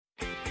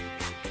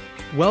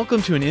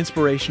Welcome to an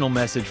inspirational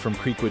message from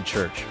Creekwood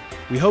Church.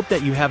 We hope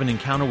that you have an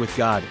encounter with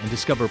God and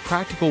discover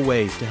practical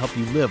ways to help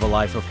you live a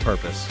life of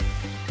purpose.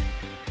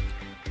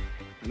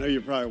 I know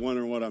you're probably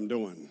wondering what I'm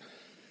doing.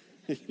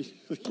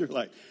 You're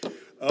like,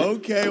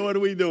 okay, what are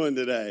we doing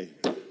today?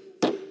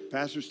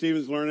 Pastor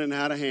Stephen's learning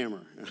how to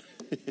hammer.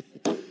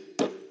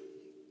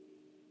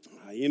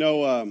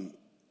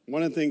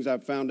 One of the things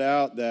I've found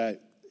out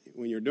that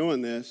when you're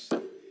doing this,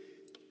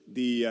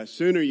 the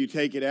sooner you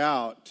take it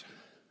out,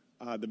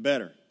 the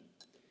better.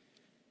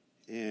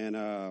 And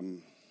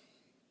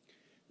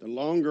the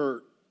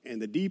longer and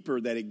the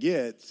deeper that it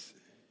gets,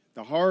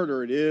 the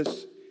harder it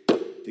is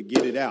to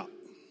get it out.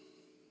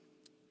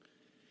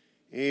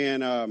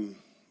 And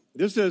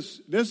this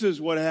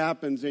is what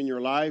happens in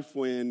your life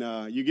when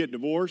you get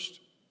divorced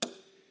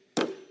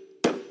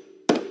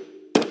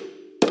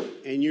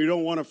and you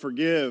don't want to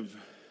forgive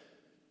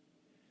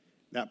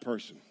that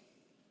person.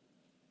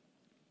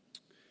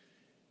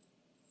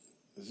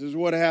 This is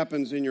what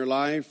happens in your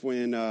life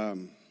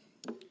when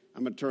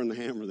I'm going to turn the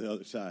hammer the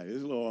other side.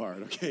 It's a little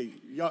hard, okay?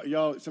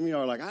 Y'all, some of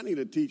y'all are like, I need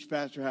to teach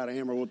Pastor how to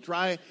hammer. Well,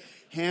 try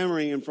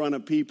hammering in front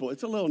of people.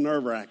 It's a little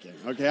nerve-wracking,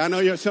 okay? I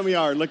know some of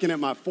y'all are looking at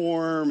my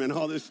form and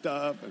all this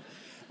stuff.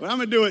 But I'm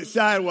going to do it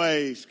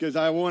sideways because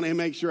I want to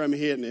make sure I'm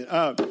hitting it.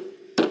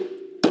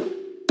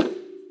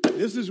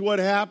 This is what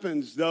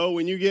happens, though,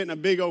 when you get in a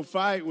big old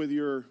fight with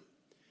your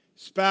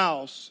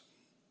spouse.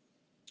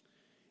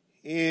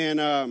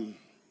 And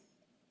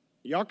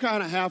y'all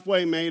kind of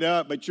halfway made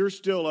up, but you're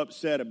still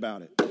upset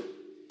about it.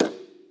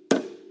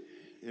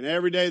 And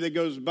every day that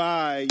goes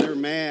by, you're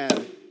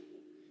mad.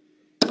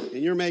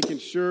 And you're making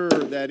sure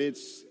that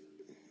it's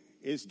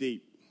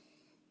deep.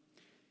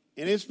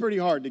 And it's pretty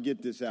hard to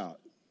get this out.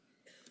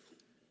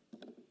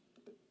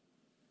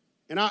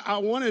 And I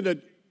wanted to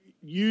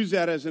use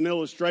that as an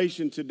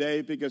illustration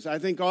today because I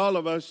think all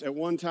of us at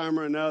one time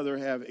or another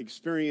have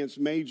experienced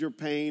major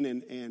pain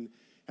and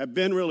have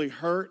been really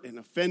hurt and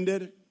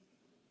offended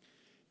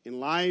in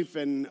life.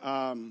 And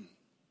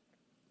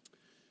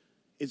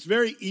it's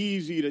very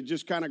easy to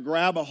just kind of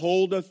grab a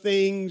hold of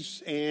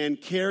things and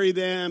carry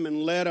them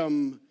and let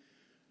them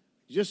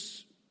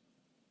just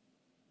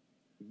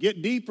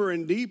get deeper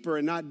and deeper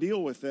and not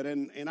deal with it.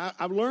 And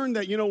I've learned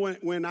that,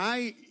 when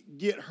I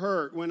get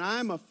hurt, when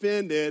I'm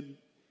offended,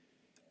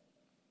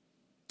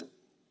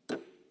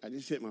 I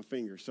just hit my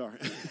finger, sorry.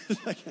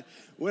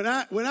 When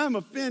I'm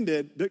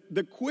offended,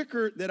 the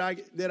quicker that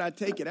I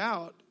take it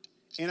out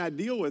and I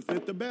deal with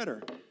it, the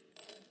better.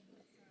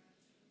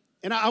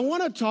 And I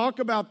want to talk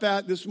about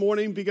that this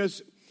morning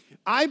because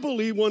I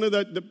believe one of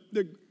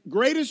the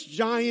greatest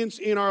giants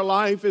in our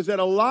life is that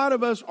a lot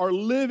of us are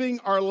living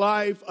our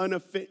life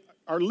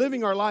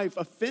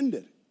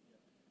offended.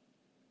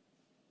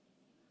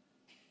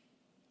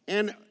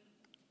 And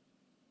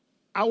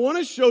I want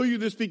to show you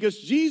this because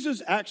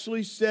Jesus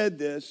actually said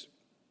this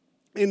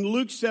in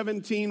Luke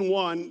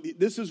 17:1.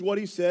 This is what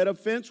he said: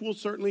 offense will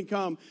certainly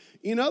come.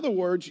 In other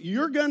words,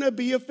 you're going to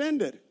be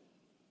offended.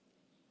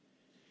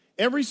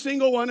 Every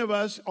single one of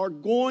us are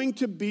going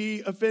to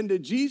be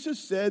offended.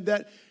 Jesus said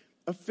that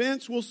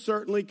offense will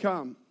certainly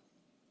come.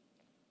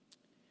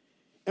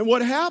 And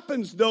what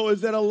happens, though,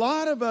 is that a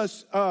lot of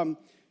us,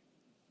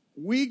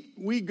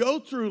 we go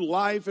through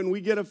life and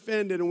we get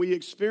offended and we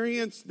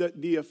experience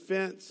the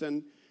offense.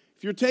 And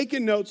if you're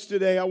taking notes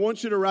today, I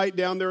want you to write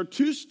down there are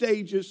two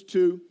stages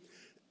to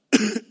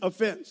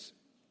offense.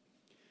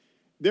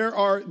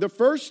 The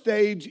first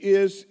stage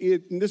is,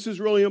 and this is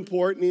really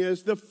important,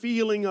 is the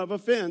feeling of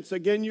offense.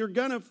 Again, you're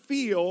going to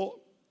feel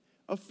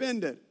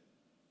offended.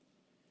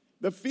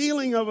 The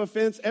feeling of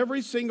offense,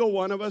 every single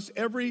one of us,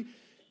 every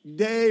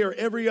day or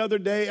every other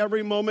day,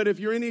 every moment, if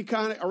you're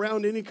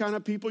around any kind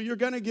of people, you're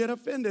going to get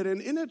offended. And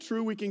isn't it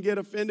true we can get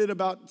offended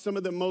about some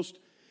of the most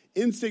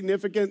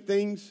insignificant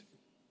things?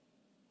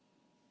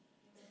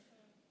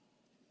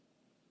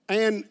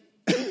 And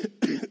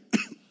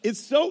it's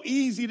so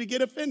easy to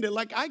get offended.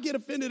 Like, I get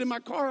offended in my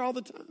car all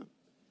the time.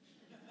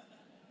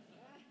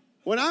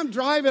 When I'm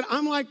driving,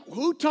 I'm like,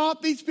 who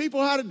taught these people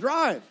how to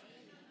drive?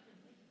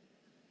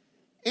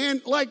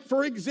 And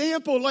for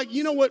example,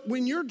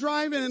 when you're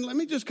driving, and let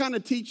me just kind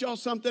of teach y'all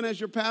something as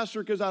your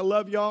pastor because I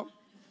love y'all.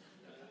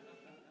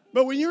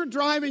 But when you're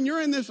driving,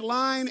 you're in this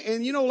line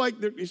and,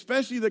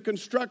 especially the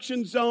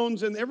construction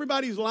zones, and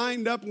everybody's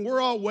lined up and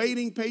we're all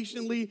waiting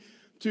patiently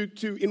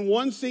to in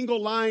one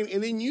single line,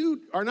 and then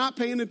you are not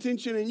paying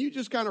attention and you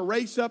just kind of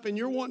race up and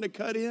you're wanting to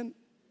cut in.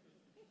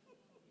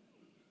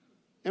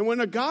 And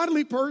when a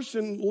godly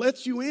person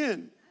lets you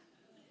in,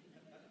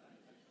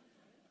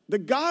 the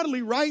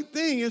godly right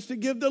thing is to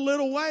give the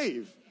little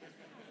wave.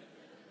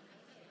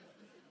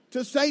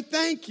 To say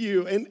thank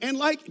you. And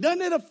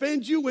doesn't it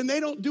offend you when they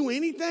don't do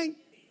anything?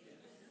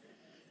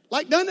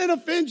 Doesn't it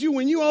offend you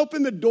when you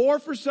open the door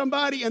for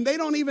somebody and they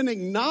don't even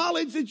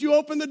acknowledge that you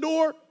opened the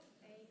door?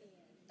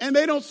 And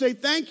they don't say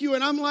thank you.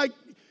 And I'm like,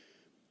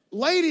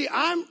 lady,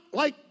 I'm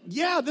like,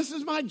 yeah, this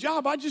is my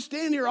job. I just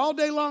stand here all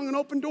day long and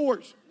open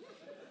doors.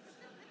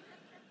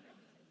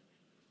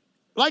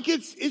 Like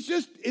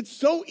it's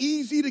so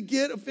easy to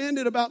get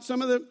offended about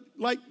some of the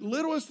like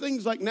littlest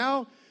things. Like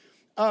now,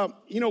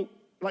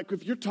 like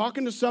if you're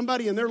talking to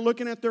somebody and they're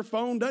looking at their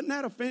phone, doesn't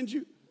that offend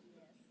you?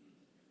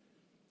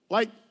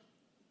 Like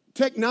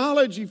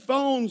technology,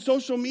 phones,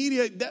 social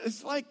media,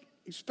 it's like,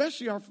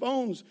 especially our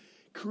phones,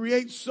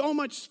 create so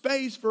much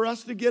space for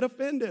us to get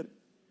offended.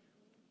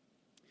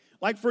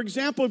 Like, for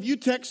example, if you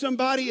text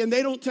somebody and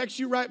they don't text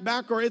you right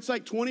back, or it's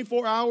like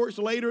 24 hours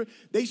later,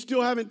 they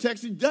still haven't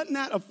texted, doesn't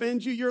that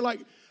offend you? You're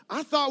like,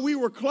 I thought we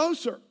were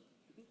closer.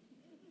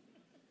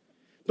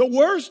 The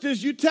worst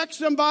is you text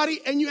somebody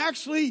and you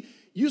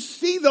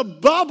see the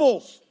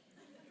bubbles.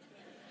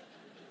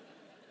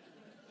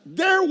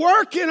 They're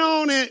working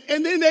on it,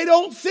 and then they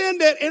don't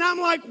send it, and I'm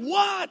like,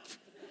 what?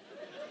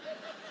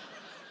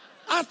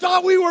 I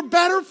thought we were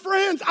better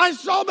friends. I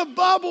saw the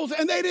bubbles,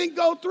 and they didn't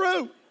go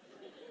through.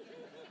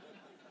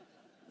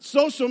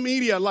 Social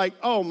media, like,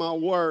 oh my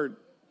word.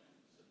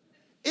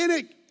 Isn't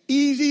it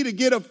easy to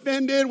get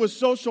offended with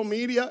social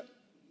media?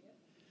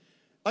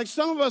 Like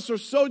some of us are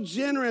so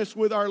generous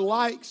with our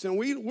likes, and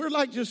we're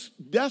like just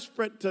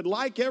desperate to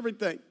like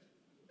everything.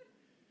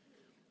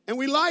 And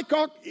we like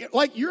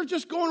you're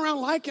just going around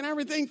liking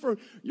everything for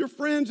your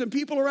friends and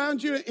people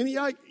around you,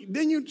 and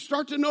then you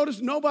start to notice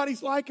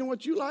nobody's liking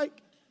what you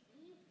like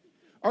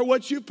or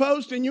what you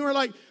post, and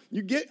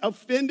you get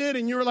offended,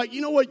 and you're like,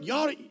 you know what,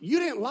 y'all, you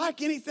didn't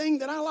like anything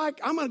that I like.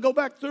 I'm going to go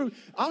back through.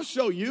 I'll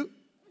show you.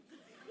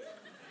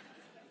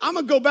 I'm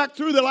going to go back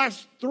through the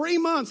last 3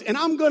 months, and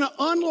I'm going to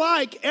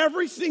unlike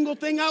every single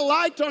thing I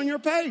liked on your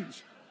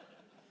page.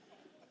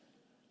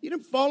 You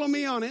didn't follow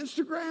me on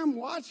Instagram?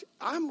 Watch.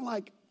 I'm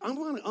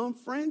going to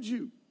unfriend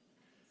you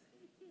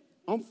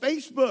on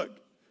Facebook.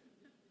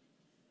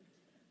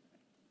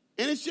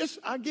 And it's just,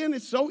 again,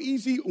 it's so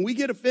easy. We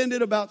get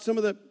offended about some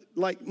of the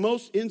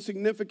most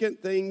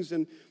insignificant things,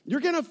 and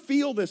you're going to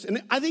feel this.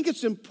 And I think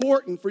it's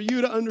important for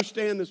you to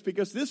understand this,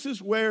 because this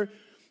is where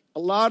a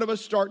lot of us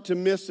start to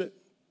miss it.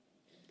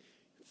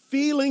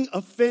 Feeling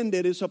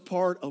offended is a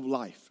part of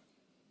life.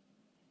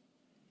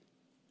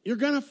 You're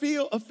going to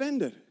feel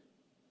offended.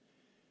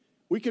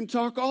 We can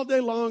talk all day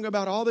long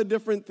about all the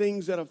different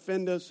things that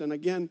offend us. And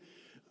again,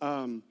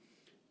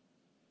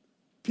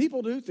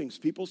 people do things.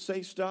 People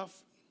say stuff.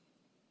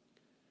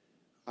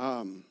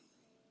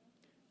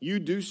 You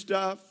do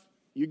stuff.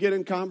 You get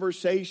in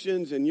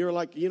conversations and you're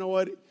like, you know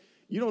what?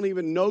 You don't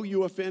even know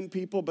you offend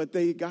people, but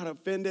they got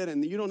offended,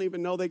 and you don't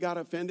even know they got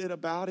offended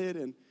about it.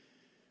 And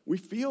we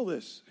feel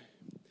this.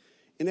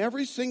 And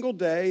every single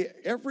day,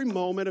 every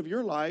moment of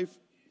your life,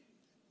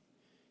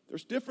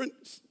 there's different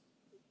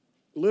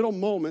little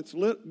moments,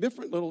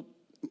 different little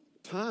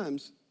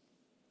times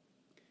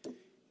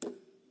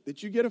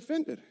that you get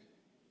offended.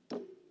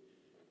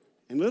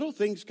 And little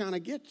things kind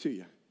of get to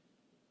you.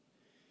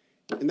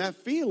 And that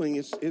feeling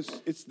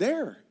it's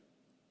there.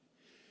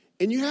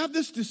 And you have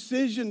this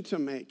decision to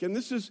make. And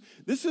this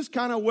is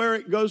kind of where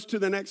it goes to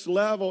the next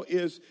level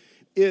is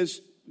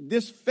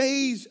this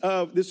phase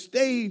of, this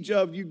stage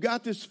of, you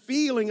got this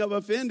feeling of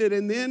offended.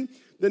 And then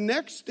the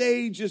next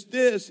stage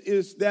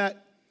is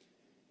that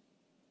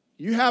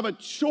you have a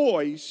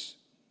choice.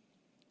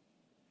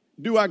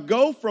 Do I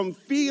go from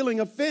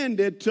feeling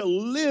offended to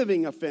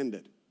living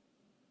offended?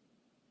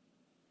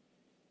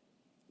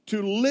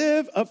 To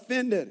live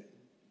offended.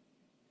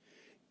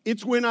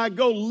 It's when I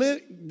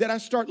that I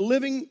start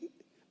living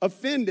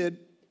offended.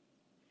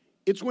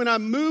 It's when I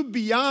move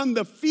beyond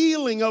the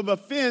feeling of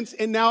offense,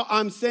 and now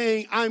I'm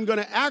saying I'm going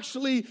to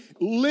actually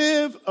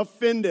live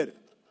offended.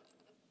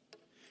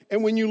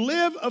 And when you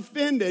live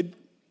offended,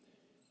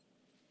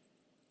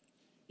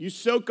 you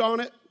soak on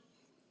it.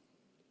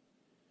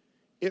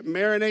 It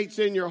marinates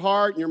in your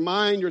heart and your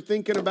mind. You're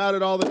thinking about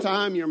it all the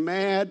time. You're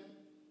mad.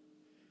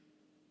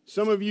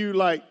 Some of you,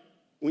 like,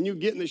 when you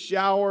get in the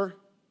shower,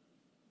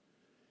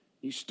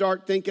 you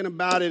start thinking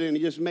about it and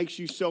it just makes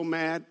you so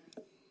mad.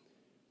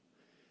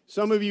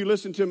 Some of you,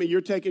 listen to me,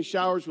 you're taking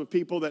showers with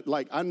people that,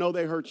 like, I know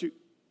they hurt you.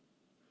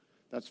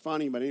 That's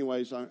funny, but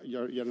anyways,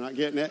 you're not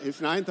getting it.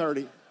 It's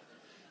 9:30.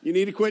 You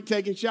need to quit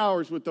taking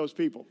showers with those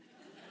people.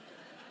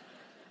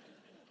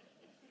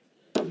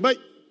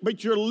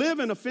 But you're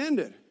living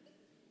offended.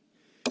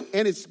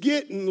 And it's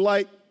getting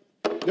like,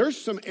 there's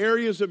some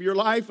areas of your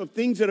life of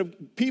things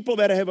people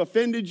that have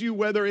offended you,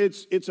 whether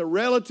it's a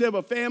relative,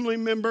 a family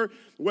member,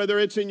 whether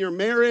it's in your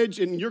marriage,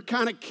 and you're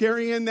kind of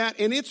carrying that,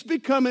 and it's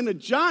becoming a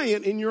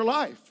giant in your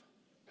life.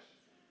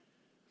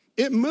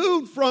 It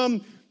moved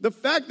from the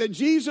fact that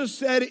Jesus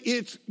said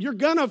you're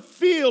going to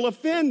feel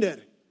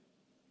offended.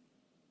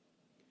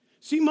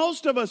 See,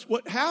 most of us,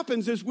 what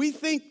happens is we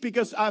think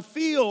because I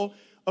feel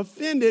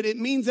offended, it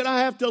means that I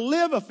have to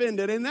live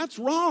offended, and that's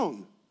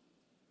wrong.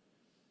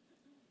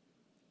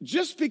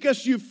 Just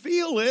because you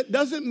feel it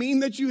doesn't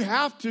mean that you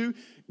have to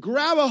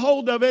grab a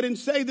hold of it and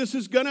say, this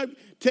is going to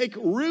take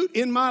root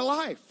in my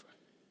life.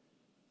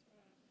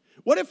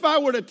 What if I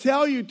were to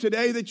tell you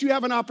today that you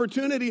have an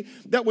opportunity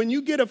that when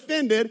you get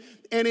offended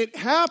and it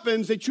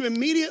happens, that you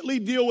immediately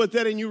deal with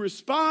it and you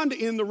respond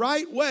in the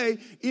right way,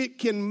 it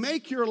can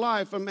make your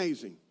life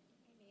amazing.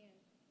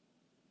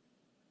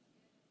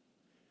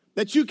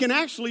 That you can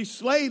actually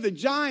slay the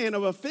giant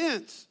of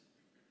offense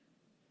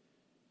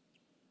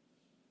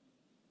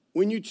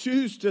when you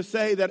choose to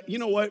say that, you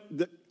know what,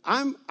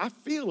 I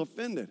feel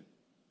offended,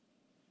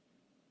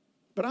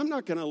 but I'm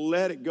not going to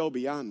let it go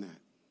beyond that.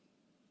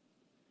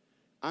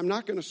 I'm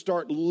not going to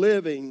start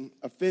living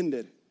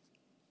offended.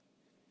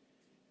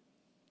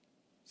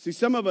 See,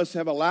 some of us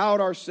have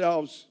allowed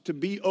ourselves to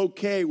be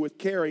okay with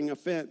carrying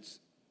offense.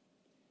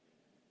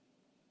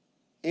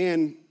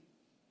 And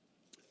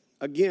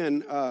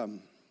again,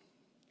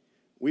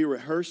 we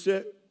rehearse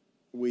it,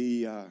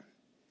 we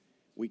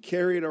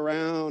carry it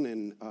around,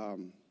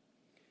 and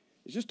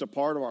it's just a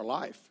part of our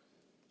life.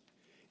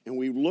 And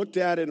we've looked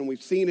at it and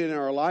we've seen it in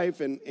our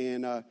life,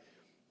 and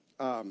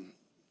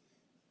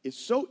it's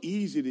so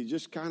easy to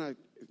just kind of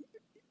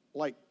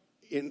like,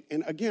 and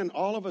again,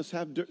 all of us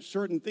have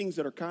certain things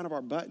that are kind of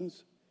our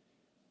buttons.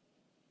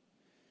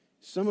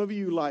 Some of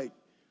you, like,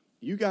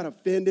 you got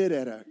offended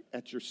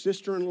at your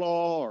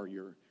sister-in-law or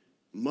your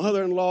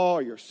mother-in-law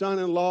or your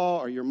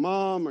son-in-law or your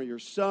mom or your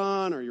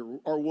son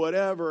or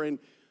whatever, and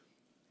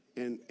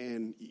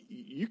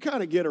you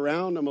kind of get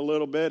around them a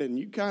little bit and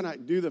you kind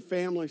of do the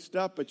family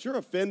stuff, but you're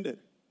offended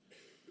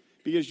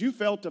because you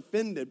felt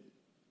offended.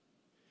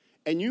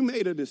 And you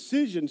made a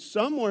decision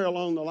somewhere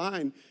along the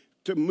line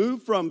to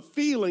move from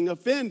feeling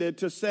offended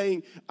to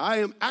saying, I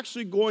am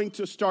actually going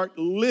to start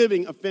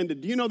living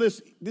offended. Do you know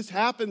this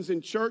happens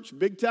in church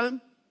big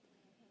time?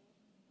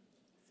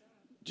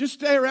 Just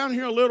stay around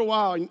here a little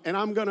while and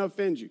I'm going to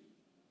offend you.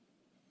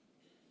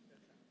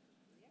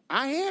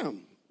 I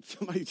am.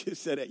 Somebody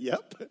just said it.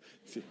 Yep.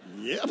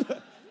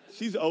 Yep.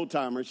 She's an old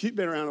timer. She's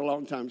been around a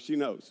long time. She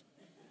knows.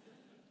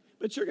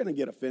 But you're going to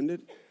get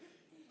offended.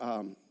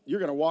 You're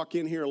going to walk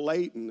in here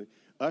late and the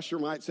usher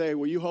might say,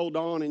 will you hold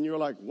on? And you're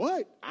like,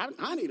 what?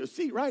 I need a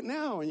seat right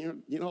now.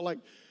 And you're, like,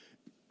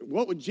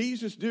 what would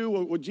Jesus do?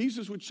 Would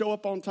Jesus would show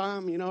up on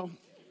time,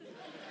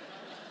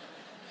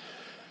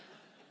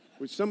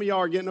 Which some of y'all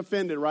are getting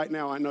offended right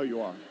now. I know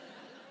you are.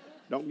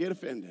 Don't get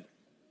offended.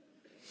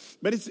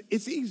 But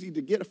it's easy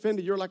to get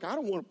offended. You're like, I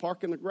don't want to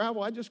park in the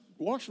gravel. I just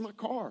washed my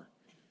car.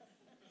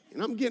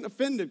 And I'm getting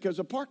offended because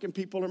the parking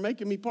people are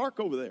making me park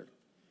over there.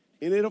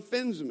 And it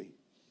offends me.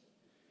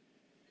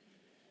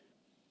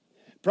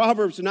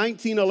 Proverbs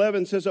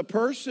 19:11 says, a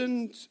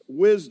person's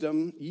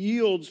wisdom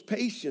yields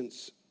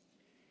patience.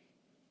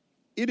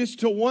 It is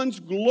to one's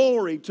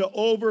glory to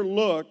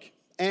overlook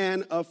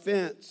an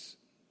offense.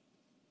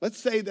 Let's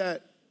say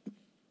that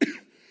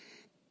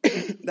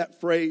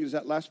that phrase,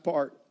 that last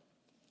part.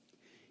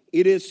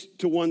 It is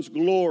to one's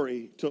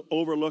glory to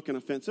overlook an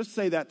offense. Let's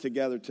say that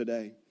together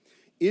today.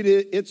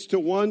 It's to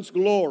one's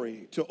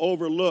glory to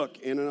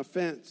overlook an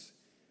offense.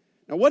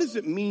 Now, what does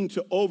it mean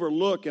to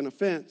overlook an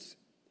offense?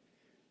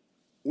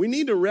 We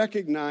need to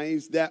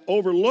recognize that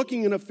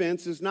overlooking an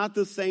offense is not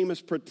the same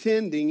as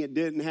pretending it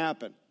didn't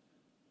happen.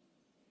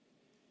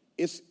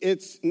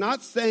 It's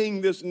not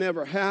saying this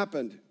never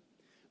happened,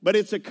 but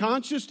it's a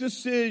conscious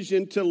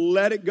decision to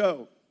let it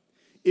go.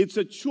 It's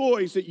a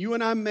choice that you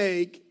and I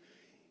make,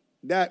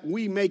 that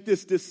we make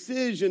this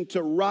decision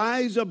to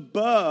rise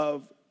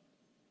above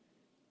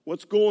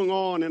what's going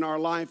on in our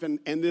life and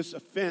this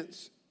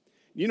offense.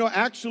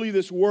 Actually,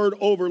 this word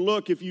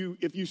overlook, if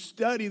you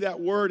study that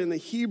word in the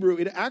Hebrew,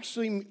 it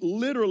actually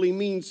literally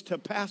means to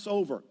pass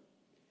over,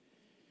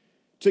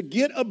 to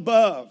get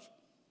above.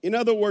 In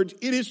other words,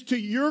 it is to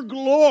your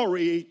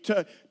glory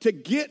to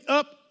get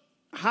up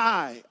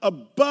high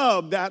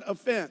above that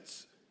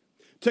offense,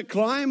 to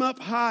climb up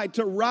high,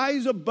 to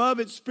rise above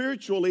it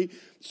spiritually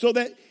so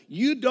that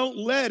you don't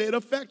let it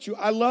affect you.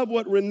 I love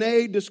what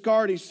Rene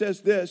Descartes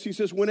says this. He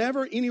says,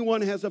 whenever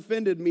anyone has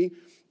offended me,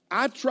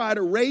 I try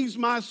to raise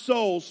my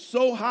soul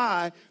so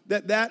high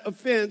that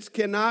offense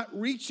cannot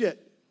reach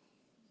it.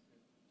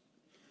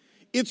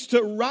 It's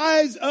to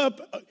rise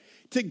up,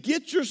 to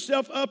get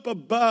yourself up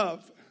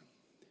above.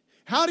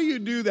 How do you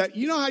do that?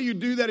 You know how you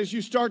do that is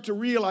you start to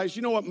realize,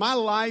 you know what, my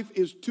life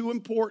is too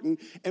important,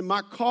 and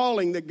my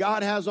calling that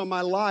God has on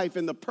my life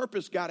and the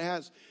purpose God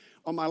has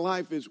on my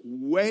life is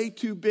way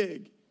too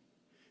big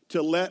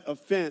to let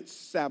offense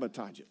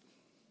sabotage it.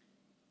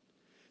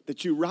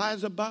 That you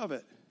rise above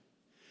it.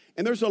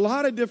 And there's a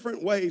lot of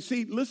different ways.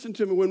 See, listen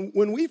to me.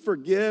 When we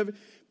forgive,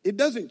 it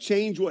doesn't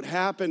change what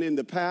happened in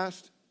the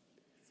past.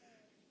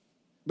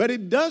 But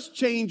it does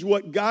change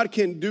what God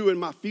can do in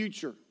my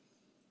future.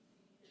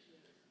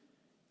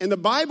 And the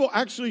Bible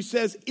actually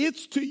says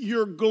it's to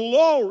your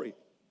glory.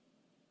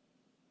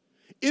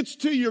 It's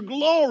to your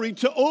glory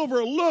to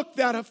overlook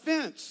that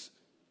offense.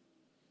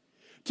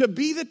 To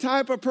be the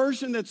type of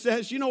person that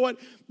says, you know what?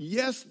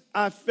 Yes,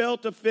 I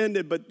felt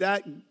offended, but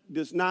that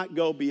does not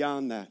go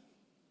beyond that.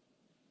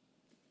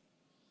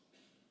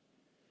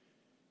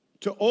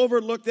 To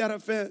overlook that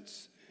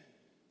offense.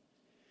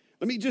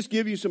 Let me just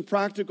give you some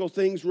practical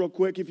things real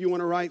quick if you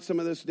want to write some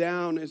of this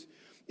down is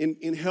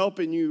in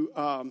helping you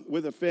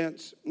with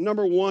offense.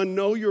 Number one,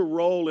 know your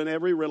role in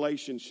every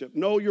relationship.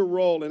 Know your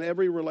role in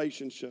every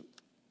relationship.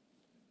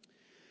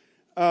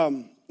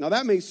 Now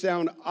that may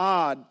sound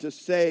odd to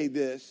say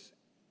this,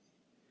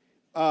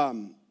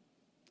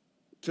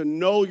 to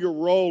know your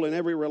role in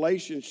every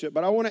relationship.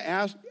 But I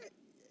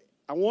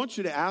want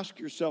you to ask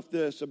yourself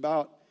this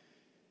about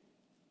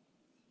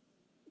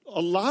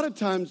a lot of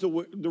times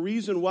the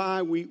reason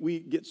why we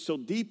get so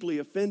deeply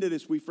offended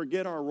is we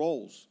forget our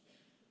roles.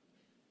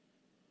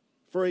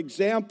 For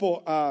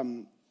example,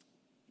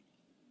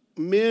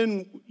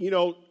 men,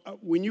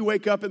 when you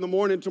wake up in the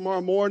morning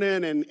tomorrow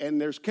morning and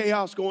there's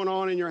chaos going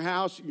on in your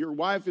house, your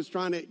wife is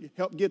trying to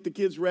help get the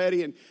kids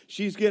ready and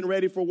she's getting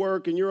ready for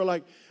work and you're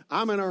like,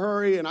 I'm in a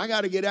hurry and I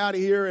got to get out of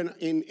here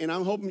and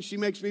I'm hoping she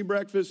makes me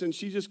breakfast and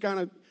she just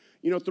kind of,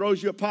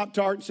 throws you a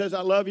Pop-Tart and says,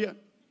 I love you.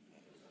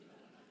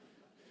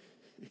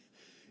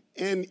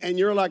 And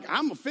you're like,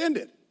 I'm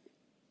offended.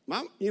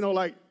 My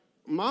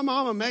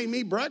mama made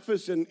me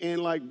breakfast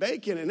and like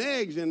bacon and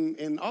eggs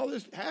and all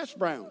this hash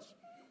browns.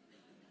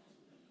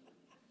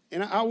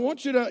 And I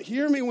want you to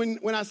hear me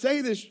when I say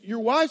this. Your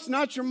wife's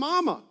not your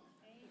mama.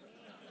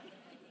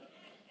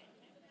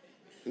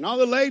 And all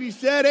the ladies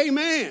said,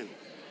 amen.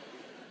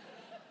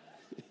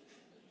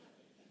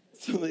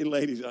 Some of the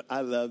ladies,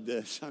 I love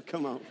this. Oh,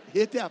 come on,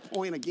 hit that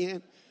point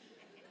again.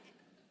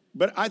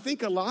 But I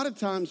think a lot of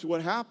times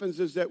what happens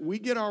is that we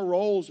get our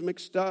roles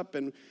mixed up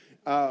and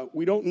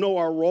we don't know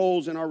our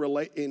roles in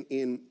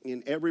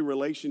in every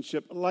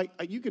relationship. Like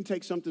you can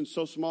take something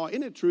so small.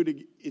 Isn't it true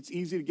it's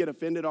easy to get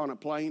offended on a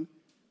plane?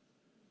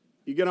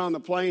 You get on the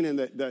plane and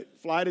the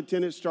flight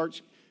attendant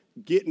starts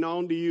getting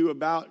on to you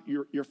about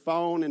your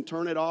phone and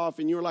turn it off.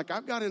 And you're like,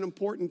 I've got an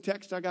important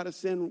text I got to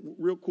send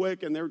real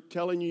quick. And they're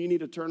telling you need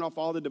to turn off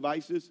all the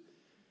devices.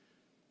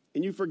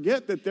 And you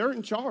forget that they're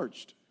in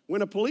charge.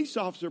 When a police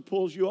officer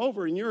pulls you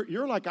over and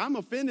you're like, I'm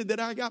offended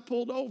that I got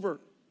pulled over.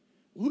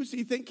 Who's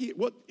he think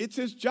it's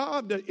his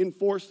job to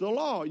enforce the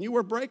law. And you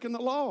were breaking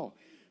the law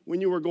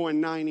when you were going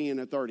 90 and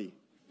a 30.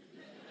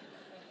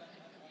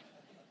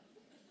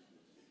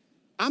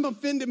 I'm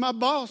offended my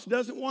boss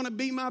doesn't want to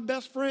be my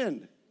best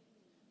friend.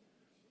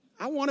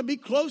 I want to be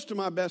close to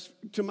my boss.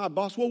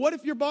 Well, what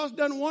if your boss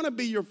doesn't want to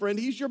be your friend?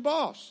 He's your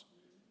boss.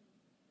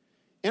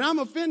 And I'm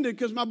offended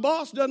because my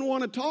boss doesn't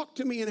want to talk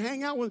to me and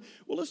hang out with.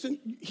 Well, listen,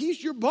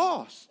 he's your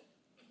boss.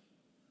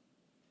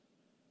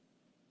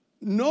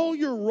 Know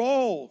your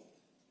role.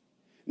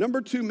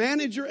 Number 2,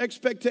 manage your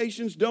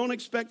expectations. Don't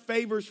expect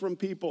favors from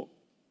people.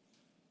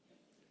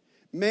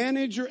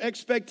 Manage your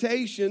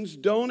expectations.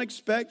 Don't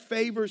expect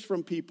favors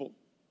from people.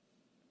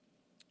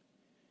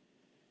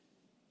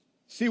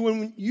 See,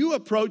 when you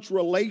approach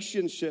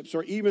relationships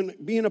or even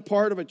being a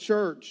part of a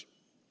church,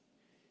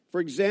 for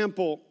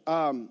example,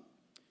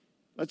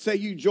 let's say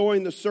you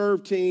join the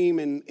serve team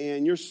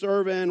and you're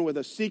serving with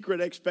a secret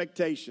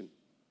expectation.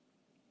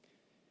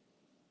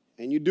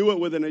 And you do it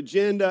with an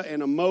agenda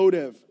and a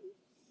motive.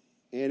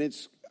 And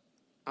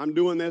I'm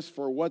doing this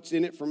for what's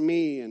in it for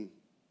me. And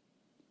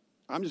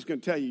I'm just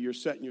going to tell you, you're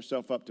setting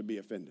yourself up to be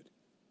offended.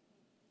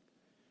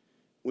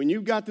 When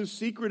you've got this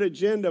secret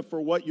agenda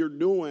for what you're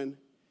doing,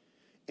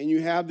 and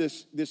you have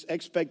this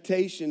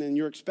expectation and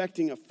you're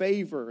expecting a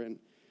favor and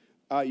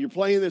you're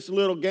playing this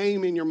little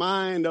game in your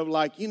mind of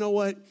like, you know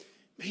what,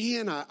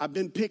 man, I've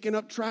been picking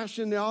up trash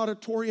in the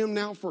auditorium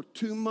now for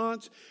 2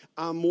 months.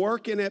 I'm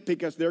working it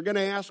because they're going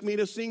to ask me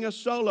to sing a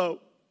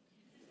solo.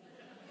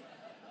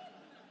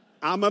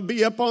 I'm going to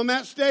be up on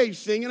that stage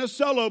singing a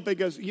solo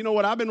because, you know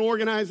what, I've been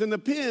organizing the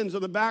pins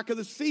on the back of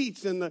the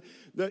seats and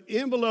the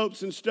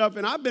envelopes and stuff,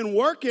 and I've been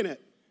working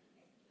it.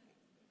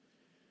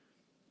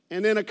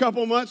 And then a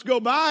couple months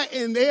go by,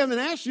 and they haven't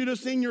asked you to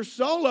sing your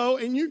solo,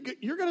 and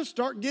you're going to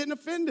start getting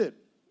offended.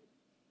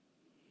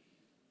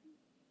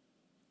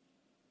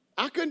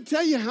 I couldn't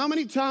tell you how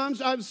many times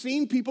I've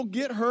seen people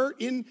get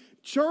hurt in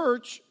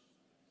church.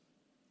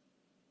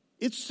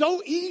 It's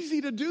so easy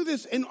to do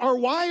this, and our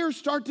wires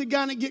start to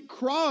kind of get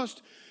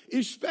crossed,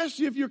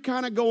 especially if you're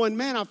kind of going,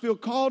 man, I feel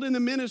called in the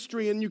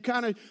ministry, and you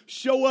kind of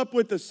show up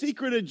with the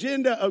secret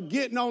agenda of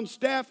getting on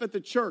staff at the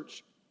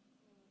church.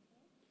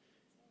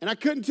 And I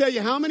couldn't tell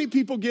you how many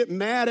people get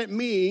mad at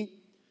me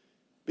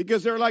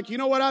because they're like, you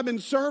know what, I've been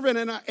serving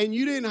and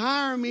you didn't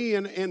hire me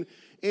and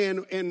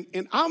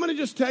I'm going to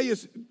just tell you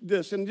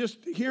this and just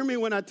hear me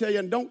when I tell you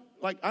and don't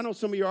like I know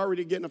some of you are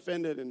already getting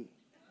offended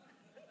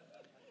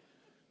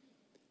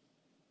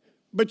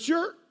but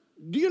do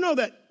you know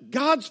that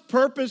God's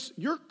purpose,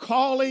 your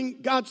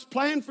calling, God's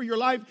plan for your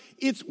life,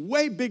 it's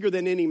way bigger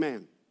than any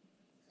man.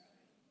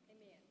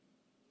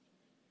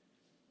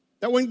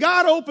 That when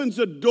God opens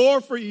a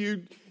door for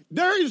you,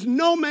 there is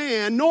no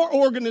man, nor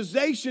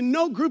organization,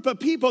 no group of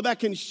people that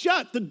can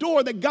shut the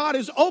door that God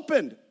has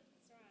opened.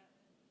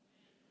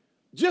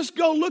 Just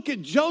go look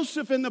at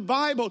Joseph in the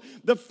Bible.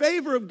 The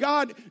favor of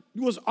God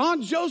was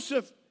on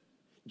Joseph.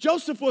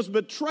 Joseph was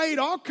betrayed.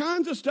 All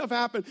kinds of stuff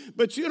happened.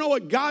 But you know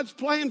what? God's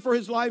plan for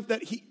his life,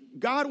 that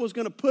God was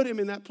going to put him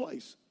in that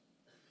place.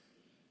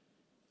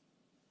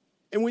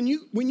 And when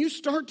you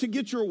start to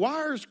get your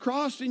wires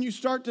crossed and you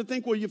start to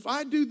think, well, if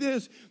I do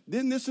this,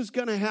 then this is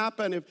going to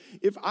happen.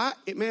 If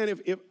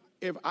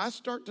I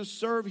start to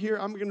serve here,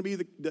 I'm going to be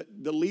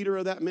the leader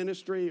of that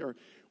ministry or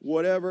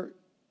whatever.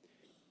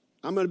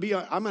 I'm going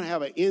to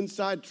have an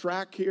inside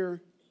track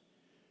here.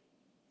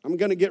 I'm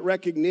going to get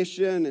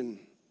recognition. And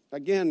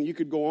again, you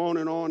could go on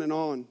and on and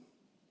on.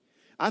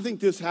 I think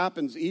this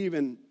happens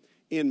even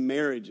in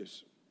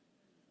marriages.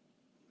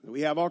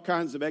 We have all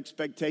kinds of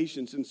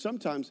expectations. And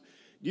sometimes,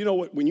 you know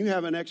what, when you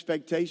have an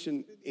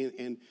expectation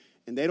and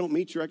they don't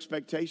meet your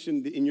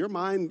expectation, in your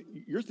mind,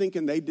 you're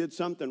thinking they did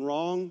something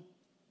wrong.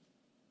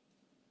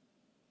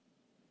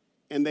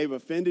 And they've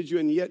offended you,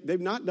 and yet they've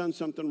not done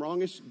something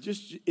wrong.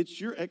 It's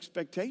your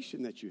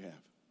expectation that you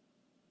have.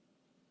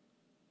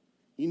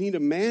 You need to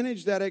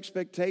manage that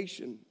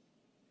expectation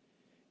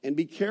and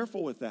be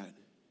careful with that.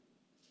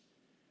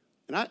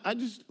 And I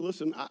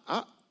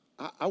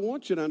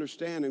want you to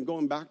understand, and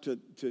going back to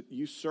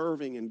you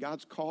serving and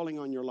God's calling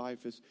on your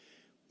life is,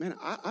 man,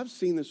 I've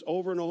seen this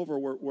over and over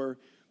where,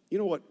 you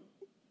know what,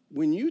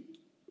 when you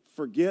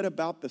forget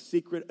about the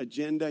secret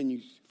agenda and you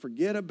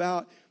forget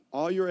about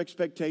all your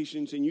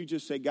expectations and you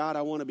just say, God,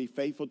 I want to be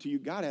faithful to you,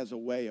 God has a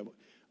way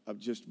of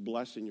just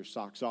blessing your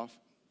socks off.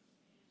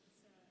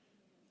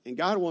 And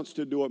God wants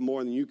to do it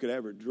more than you could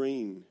ever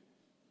dream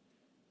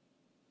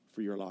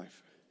for your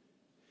life.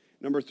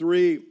 Number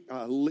 3,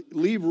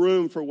 leave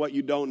room for what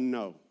you don't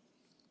know.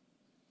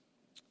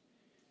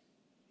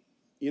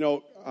 You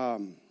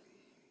know,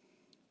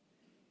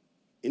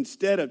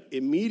 instead of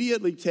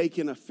immediately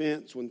taking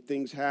offense when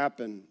things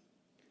happen,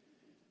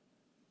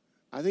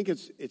 I think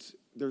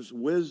there's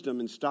wisdom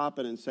in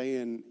stopping and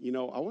saying, you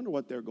know, I wonder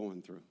what they're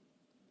going through.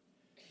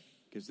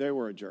 Because they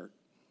were a jerk.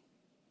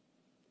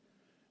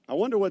 I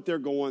wonder what they're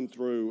going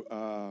through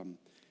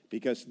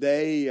because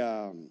they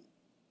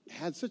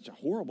had such a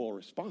horrible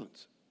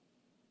response.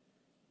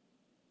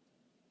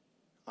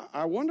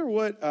 I wonder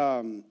what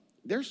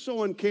they're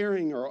so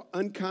uncaring or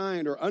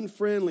unkind or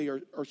unfriendly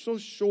or so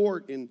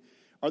short, and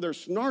are there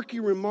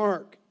snarky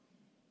remark?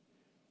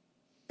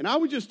 And I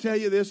would just tell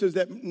you this, is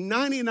that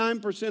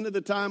 99% of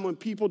the time when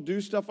people do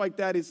stuff like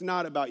that, it's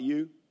not about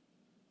you.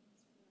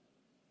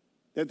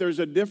 That there's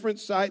a different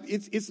side.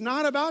 It's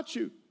not about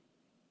you.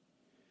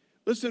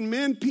 Listen,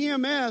 men,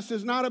 PMS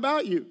is not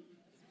about you.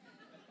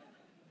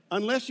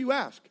 Unless you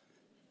ask.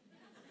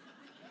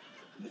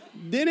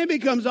 Then it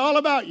becomes all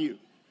about you.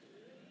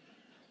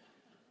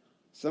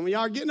 Some of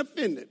y'all are getting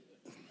offended.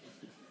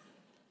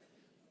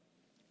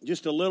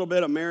 Just a little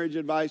bit of marriage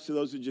advice to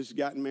those who just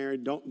gotten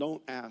married.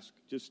 Don't ask.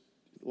 Just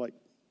like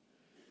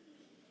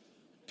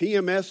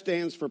PMS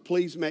stands for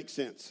please make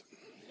sense.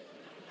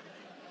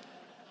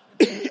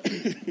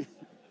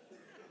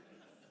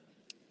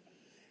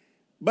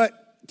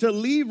 But to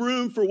leave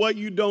room for what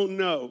you don't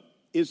know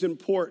is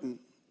important.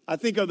 I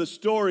think of the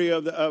story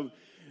of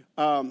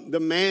the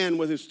man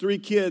with his 3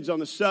 kids on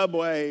the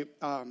subway,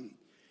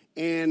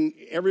 and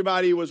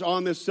everybody was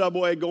on this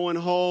subway going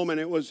home, and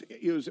it was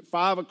at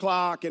 5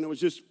 o'clock, and it was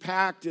just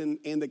packed,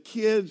 and the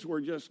kids were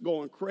just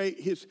going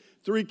crazy. His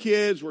 3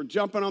 kids were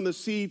jumping on the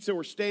seats, they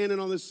were standing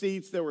on the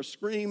seats, they were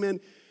screaming.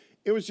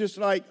 It was just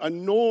like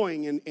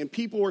annoying, and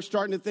people were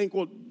starting to think,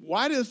 well,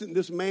 why doesn't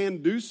this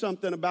man do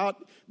something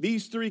about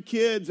these 3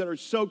 kids that are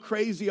so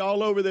crazy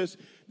all over this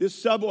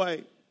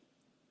subway?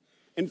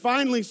 And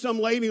finally, some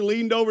lady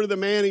leaned over to the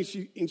man,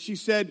 and she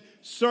said,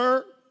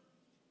 sir.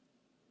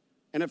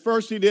 And at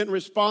first he didn't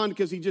respond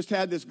because he just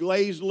had this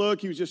glazed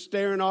look. He was just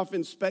staring off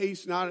in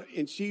space.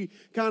 And she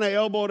kind of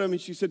elbowed him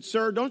and she said,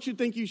 sir, don't you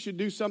think you should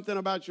do something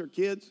about your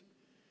kids?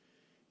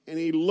 And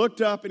he looked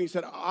up and he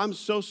said, I'm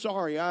so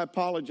sorry. I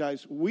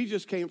apologize. We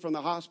just came from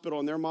the hospital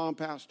and their mom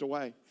passed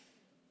away.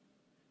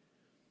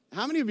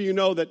 How many of you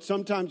know that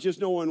sometimes just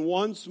knowing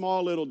one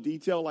small little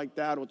detail like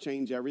that will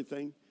change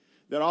everything?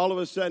 That all of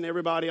a sudden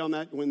everybody on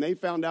that, when they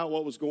found out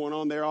what was going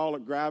on, they're all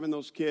grabbing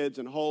those kids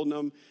and holding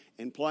them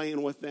and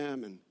playing with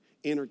them and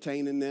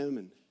entertaining them,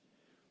 and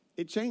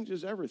it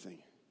changes everything.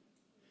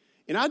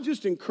 And I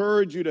just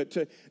encourage you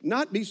to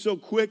not be so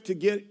quick to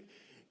get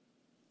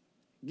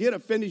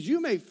offended.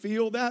 You may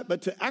feel that,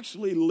 but to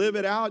actually live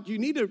it out, you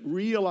need to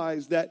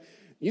realize that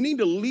you need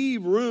to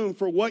leave room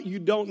for what you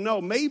don't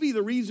know. Maybe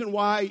the reason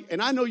why,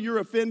 and I know you're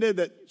offended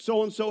that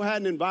so-and-so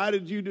hadn't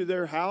invited you to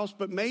their house,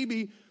 but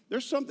maybe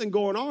there's something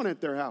going on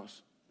at their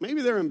house.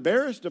 Maybe they're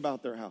embarrassed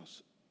about their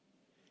house,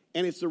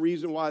 and it's the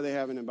reason why they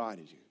haven't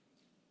invited you.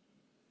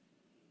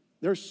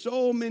 There's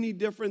so many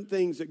different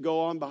things that go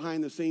on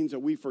behind the scenes that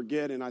we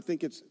forget, and I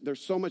think there's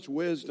so much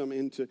wisdom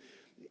into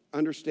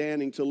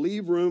understanding to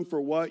leave room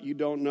for what you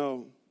don't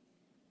know.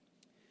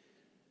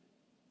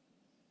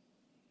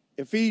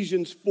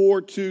 Ephesians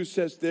 4:2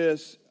 says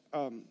this,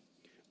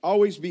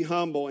 always be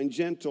humble and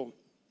gentle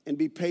and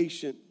be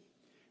patient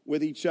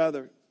with each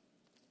other,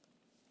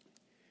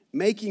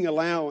 making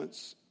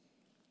allowance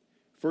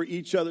for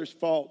each other's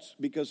faults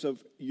because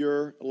of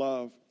your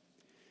love.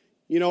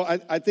 You know,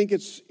 I think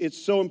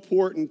it's so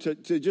important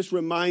to just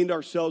remind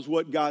ourselves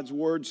what God's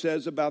word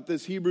says about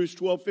this. Hebrews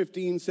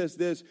 12:15 says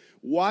this,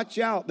 watch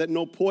out that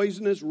no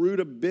poisonous root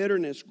of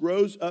bitterness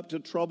grows up to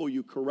trouble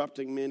you,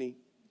 corrupting many.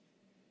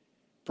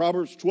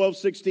 Proverbs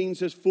 12:16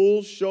 says,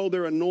 fools show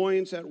their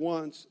annoyance at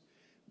once,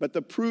 but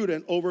the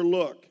prudent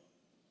overlook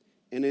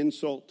an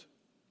insult.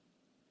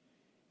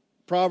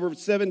 Proverbs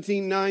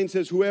 17:9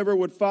 says, whoever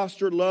would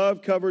foster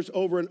love covers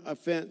over an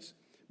offense,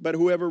 but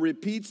whoever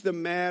repeats the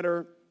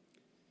matter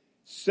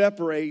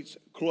separates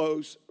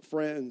close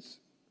friends.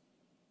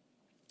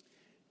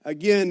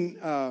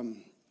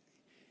 Again,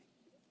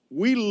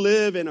 we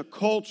live in a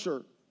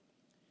culture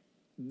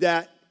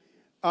that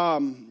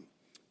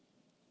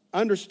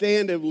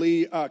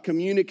understandably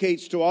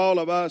communicates to all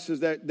of us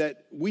is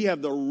that we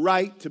have the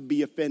right to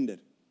be offended.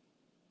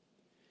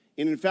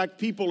 And in fact,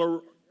 people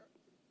are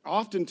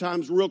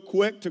oftentimes real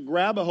quick to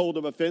grab a hold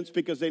of offense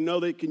because they know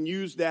they can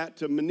use that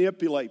to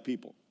manipulate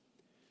people.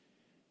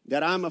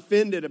 That I'm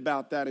offended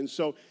about that. And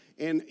so,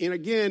 and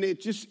again,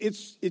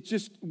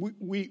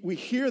 we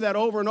hear that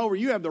over and over.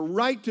 You have the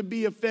right to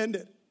be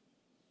offended.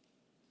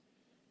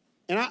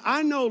 And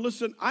I know,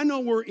 listen, I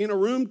know we're in a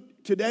room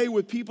today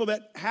with people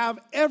that have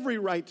every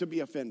right to be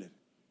offended.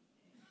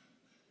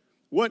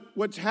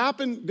 What's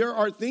happened, there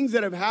are things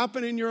that have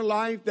happened in your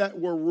life that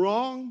were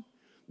wrong.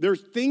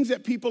 There's things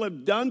that people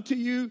have done to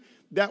you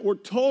that were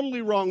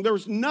totally wrong.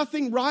 There's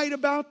nothing right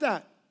about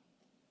that.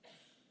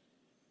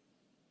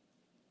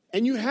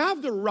 And you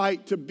have the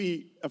right to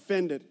be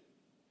offended.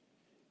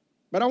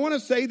 But I want to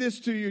say this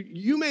to you.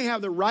 You may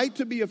have the right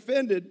to be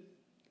offended,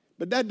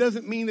 but that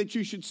doesn't mean that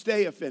you should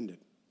stay offended.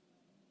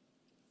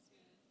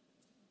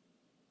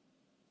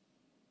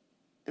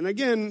 And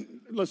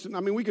again, listen, I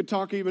mean, we could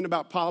talk even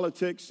about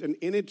politics. And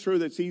isn't it true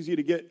that it's easy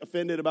to get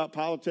offended about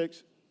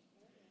politics?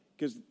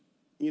 Because,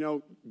 you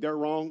know, they're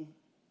wrong.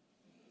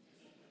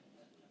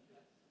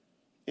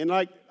 And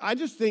like, I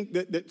just think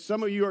that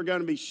some of you are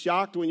going to be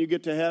shocked when you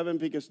get to heaven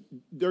because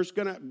there's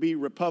going to be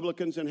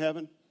Republicans in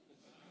heaven.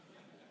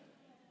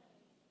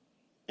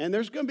 And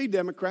there's going to be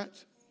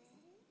Democrats.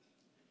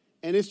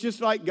 And it's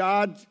just like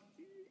God's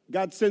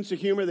sense of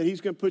humor that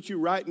he's going to put you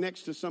right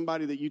next to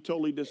somebody that you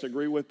totally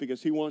disagree with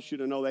because he wants you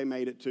to know they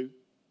made it too.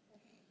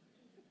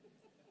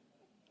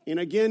 And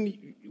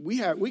again,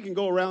 we can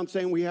go around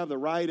saying we have the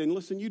right. And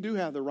listen, you do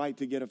have the right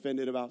to get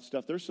offended about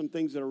stuff. There's some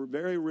things that are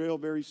very real,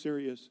 very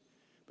serious.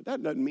 But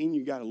that doesn't mean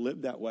you got to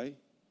live that way.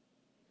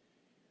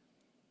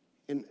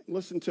 And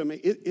listen to me,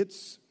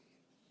 it's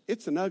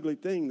an ugly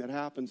thing that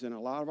happens in a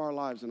lot of our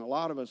lives, and a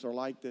lot of us are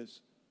like this.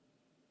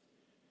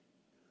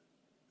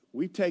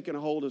 We've taken a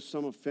hold of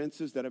some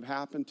offenses that have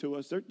happened to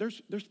us.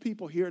 There's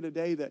people here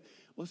today that,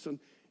 listen,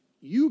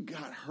 you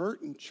got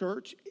hurt in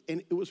church,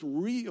 and it was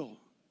real.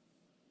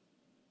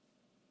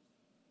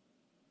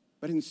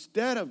 But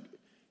instead of,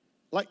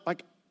 like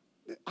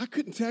I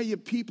couldn't tell you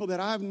people that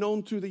I've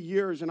known through the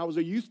years, and I was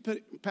a youth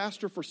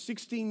pastor for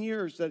 16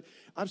 years, that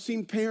I've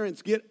seen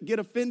parents get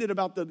offended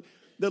about the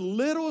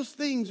littlest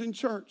things in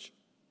church.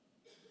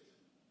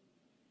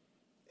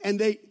 And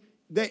they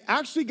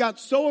actually got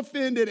so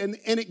offended and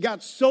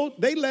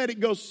they let it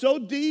go so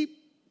deep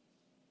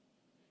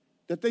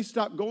that they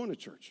stopped going to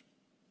church.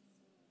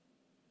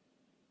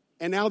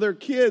 And now their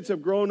kids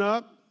have grown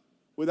up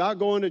without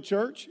going to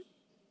church,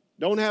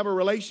 don't have a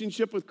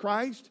relationship with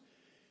Christ.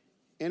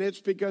 And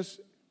it's because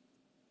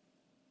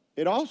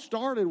it all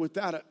started with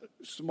that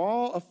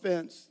small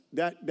offense,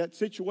 that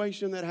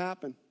situation that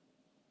happened.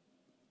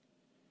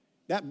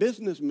 That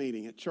business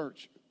meeting at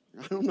church.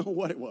 I don't know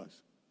what it was.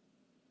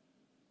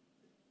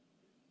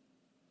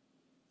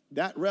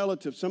 That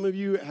relative, some of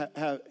you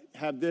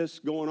have this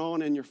going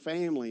on in your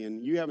family,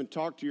 and you haven't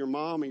talked to your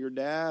mom or your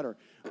dad or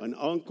an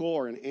uncle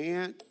or an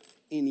aunt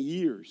in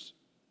years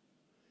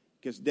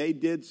because they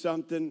did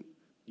something,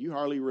 you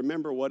hardly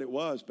remember what it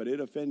was, but it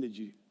offended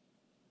you.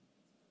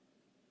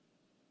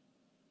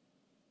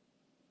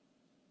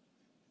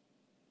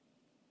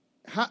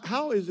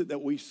 How is it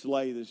that we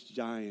slay this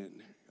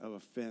giant of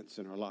offense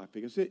in our life?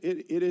 Because it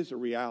is a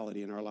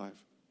reality in our life.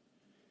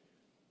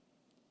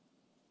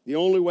 The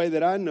only way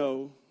that I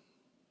know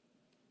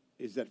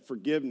is that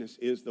forgiveness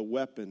is the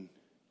weapon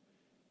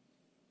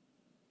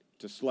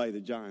to slay the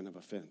giant of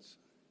offense.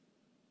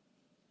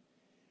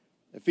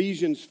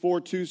 Ephesians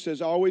 4:2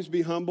 says, always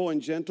be humble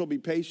and gentle, be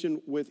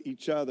patient with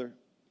each other,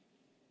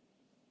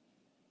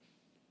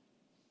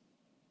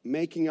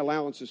 making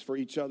allowances for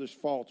each other's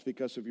faults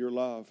because of your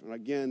love. And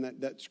again,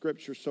 that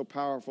scripture is so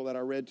powerful that I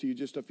read to you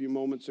just a few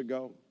moments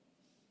ago.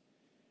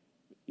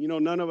 You know,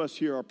 none of us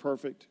here are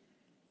perfect.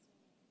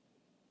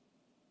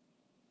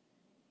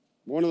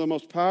 One of the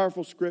most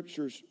powerful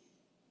scriptures,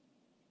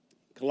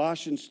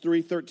 Colossians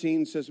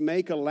 3:13 says,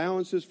 make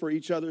allowances for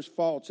each other's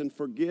faults and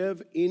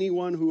forgive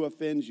anyone who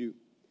offends you.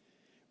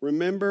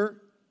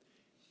 Remember,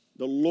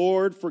 the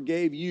Lord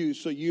forgave you,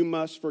 so you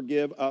must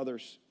forgive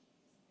others.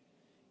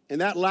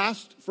 And that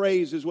last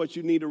phrase is what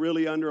you need to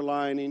really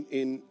underline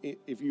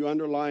if you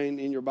underline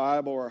in your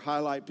Bible or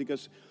highlight,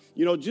 because,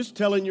 you know, just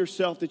telling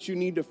yourself that you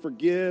need to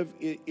forgive,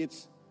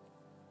 it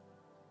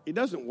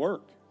doesn't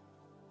work.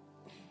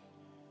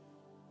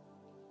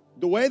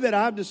 The way that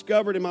I've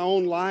discovered in my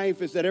own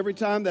life is that every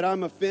time that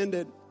I'm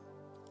offended,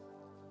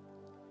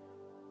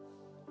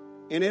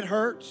 and it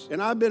hurts,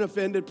 and I've been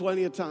offended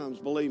plenty of times,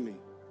 believe me.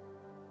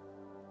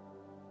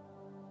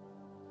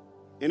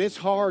 And it's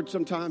hard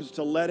sometimes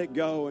to let it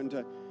go and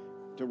to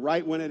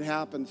right when it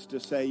happens to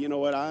say, you know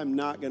what, I'm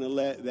not going to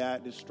let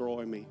that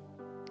destroy me.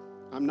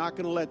 I'm not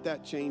going to let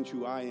that change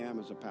who I am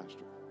as a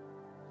pastor.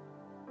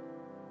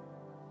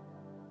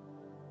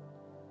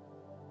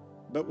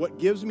 But what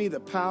gives me the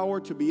power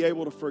to be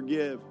able to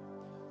forgive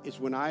is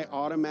when I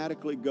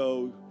automatically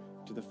go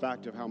to the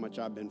fact of how much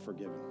I've been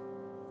forgiven.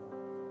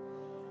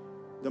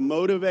 The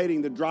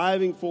motivating, the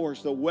driving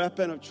force, the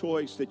weapon of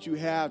choice that you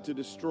have to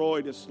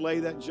destroy, to slay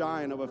that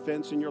giant of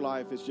offense in your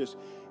life is just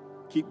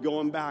keep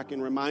going back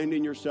and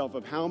reminding yourself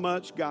of how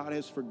much God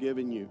has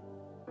forgiven you.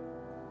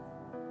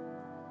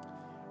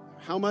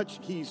 How much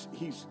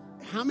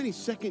how many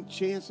second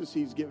chances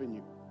He's given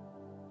you.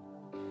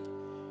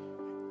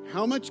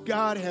 How much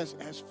God has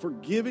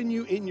forgiven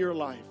you in your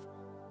life.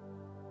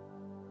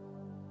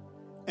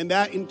 And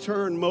that in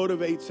turn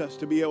motivates us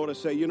to be able to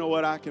say, you know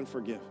what, I can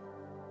forgive.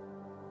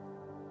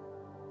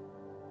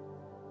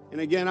 And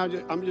again,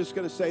 I'm just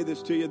going to say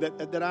this to you,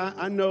 that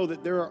I know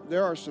that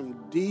there are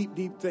some deep,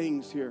 deep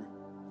things here.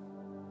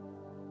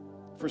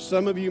 For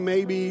some of you,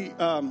 maybe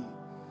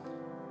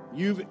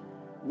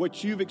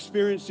what you've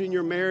experienced in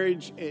your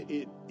marriage,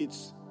 it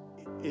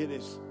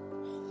is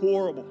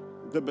horrible.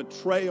 The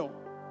betrayal.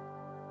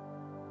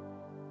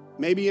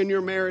 Maybe in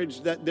your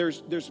marriage that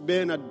there's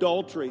been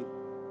adultery.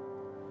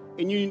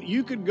 And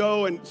you could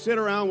go and sit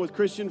around with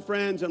Christian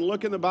friends and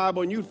look in the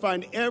Bible and you'd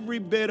find every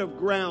bit of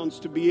grounds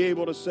to be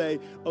able to say,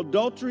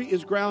 adultery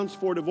is grounds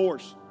for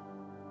divorce.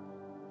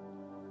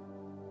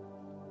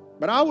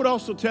 But I would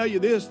also tell you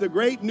this, the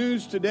great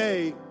news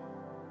today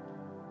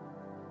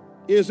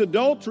is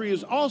adultery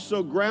is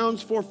also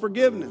grounds for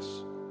forgiveness.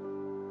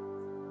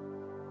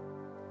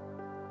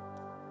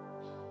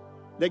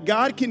 That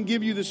God can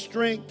give you the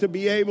strength to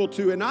be able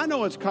to, and I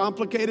know it's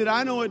complicated,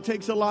 I know it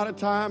takes a lot of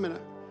time, and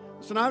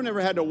listen, I've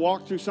never had to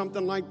walk through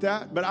something like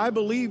that, but I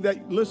believe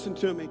that, listen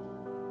to me,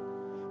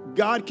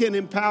 God can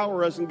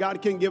empower us and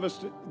God can give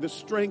us the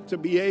strength to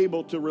be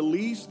able to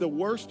release the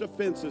worst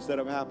offenses that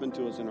have happened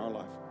to us in our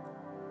life.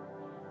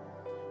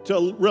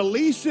 To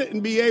release it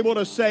and be able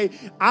to say,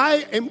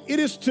 it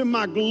is to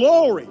my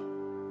glory.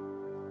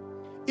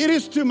 It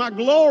is to my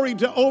glory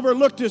to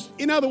overlook this.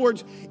 In other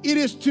words, it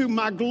is to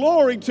my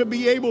glory to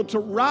be able to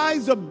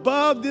rise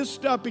above this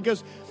stuff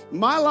because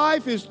my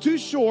life is too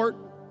short.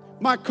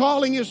 My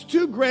calling is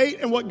too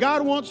great, and what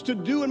God wants to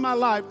do in my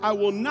life, I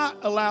will not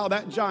allow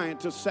that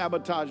giant to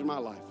sabotage my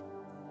life.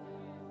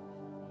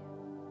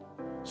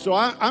 So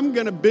I'm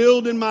going to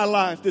build in my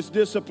life this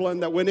discipline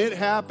that when it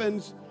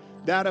happens,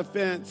 that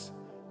offense,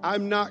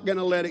 I'm not going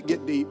to let it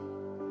get deep.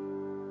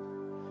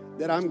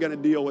 That I'm going to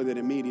deal with it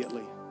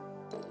immediately.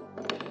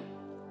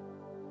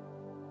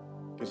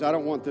 Because I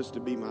don't want this to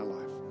be my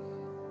life.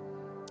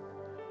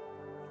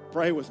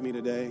 Pray with me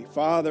today.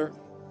 Father,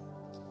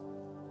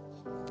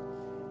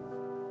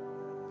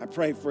 I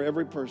pray for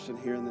every person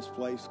here in this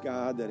place,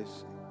 God, that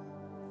has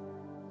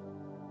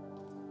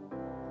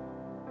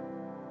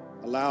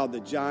allowed the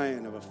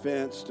giant of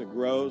offense to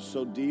grow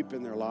so deep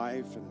in their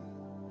life. And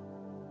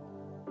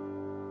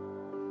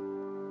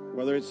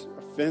whether it's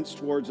offense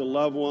towards a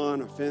loved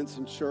one, offense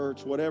in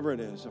church, whatever it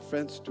is,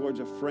 offense towards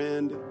a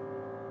friend,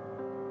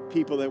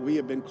 people that we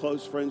have been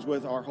close friends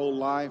with our whole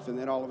life, and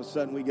then all of a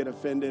sudden we get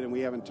offended and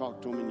we haven't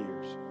talked to them in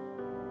years.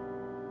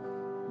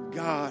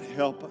 God,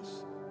 help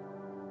us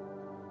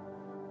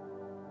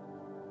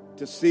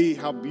to see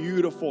how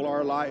beautiful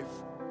our life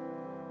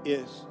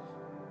is.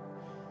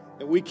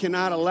 That we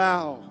cannot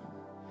allow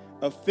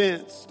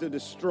offense to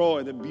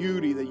destroy the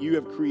beauty that you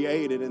have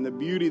created and the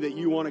beauty that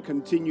you want to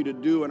continue to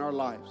do in our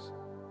lives.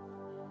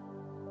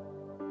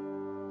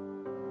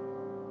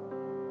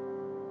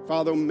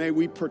 Father, may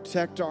we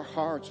protect our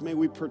hearts. May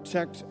we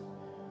protect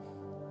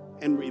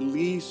and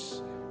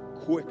release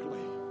quickly.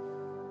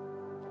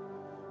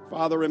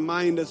 Father,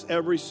 remind us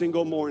every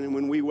single morning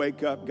when we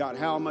wake up, God,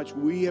 how much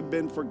we have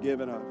been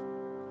forgiven of.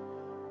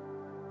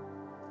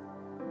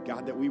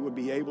 God, that we would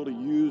be able to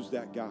use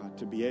that, God,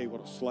 to be able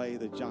to slay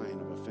the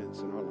giant of offense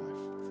in our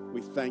life.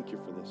 We thank you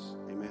for this.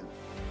 Amen.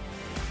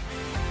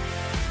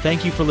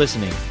 Thank you for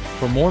listening.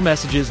 For more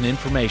messages and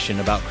information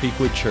about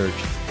Creekwood Church,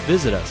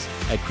 visit us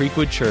at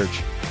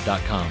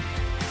creekwoodchurch.com.